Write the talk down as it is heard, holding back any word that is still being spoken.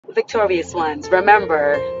Victorious ones,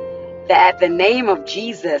 remember that at the name of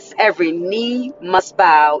Jesus, every knee must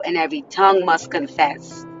bow and every tongue must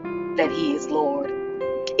confess that he is Lord.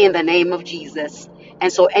 In the name of Jesus.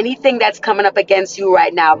 And so anything that's coming up against you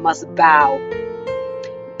right now must bow.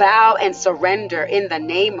 Bow and surrender in the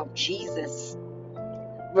name of Jesus.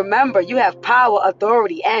 Remember, you have power,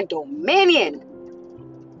 authority, and dominion.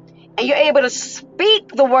 And you're able to speak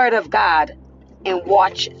the word of God and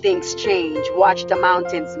watch things change. Watch the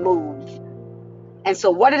mountains move. And so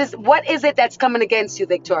what is it that's coming against you,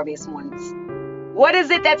 victorious ones? What is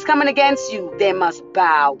it that's coming against you? They must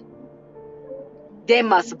bow. They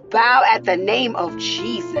must bow at the name of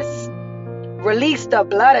Jesus. Release the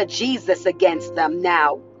blood of Jesus against them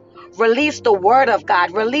now. Release the word of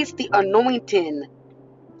God. Release the anointing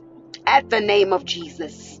at the name of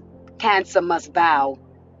Jesus. Cancer must bow.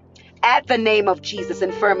 At the name of Jesus,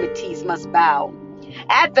 infirmities must bow.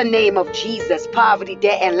 At the name of Jesus, poverty,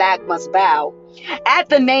 debt, and lack must bow. At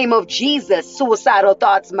the name of Jesus, suicidal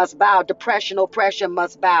thoughts must bow. Depression, oppression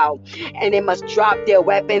must bow. And they must drop their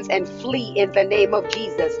weapons and flee in the name of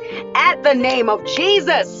Jesus. At the name of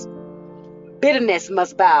Jesus, bitterness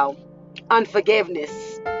must bow.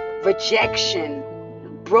 Unforgiveness, rejection,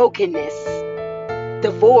 brokenness,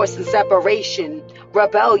 divorce and separation,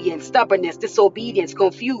 rebellion, stubbornness, disobedience,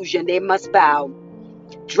 confusion, they must bow.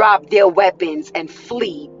 Drop their weapons and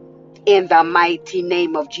flee in the mighty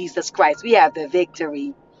name of Jesus Christ. We have the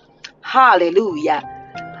victory. Hallelujah.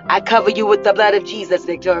 I cover you with the blood of Jesus,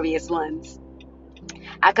 victorious ones.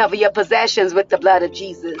 I cover your possessions with the blood of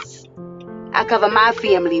Jesus. I cover my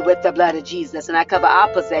family with the blood of Jesus, and I cover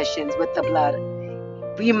our possessions with the blood.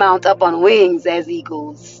 We mount up on wings as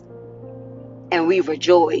eagles, and we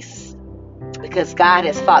rejoice because God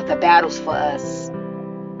has fought the battles for us,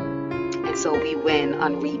 and so we win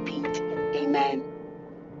on repeat. Amen.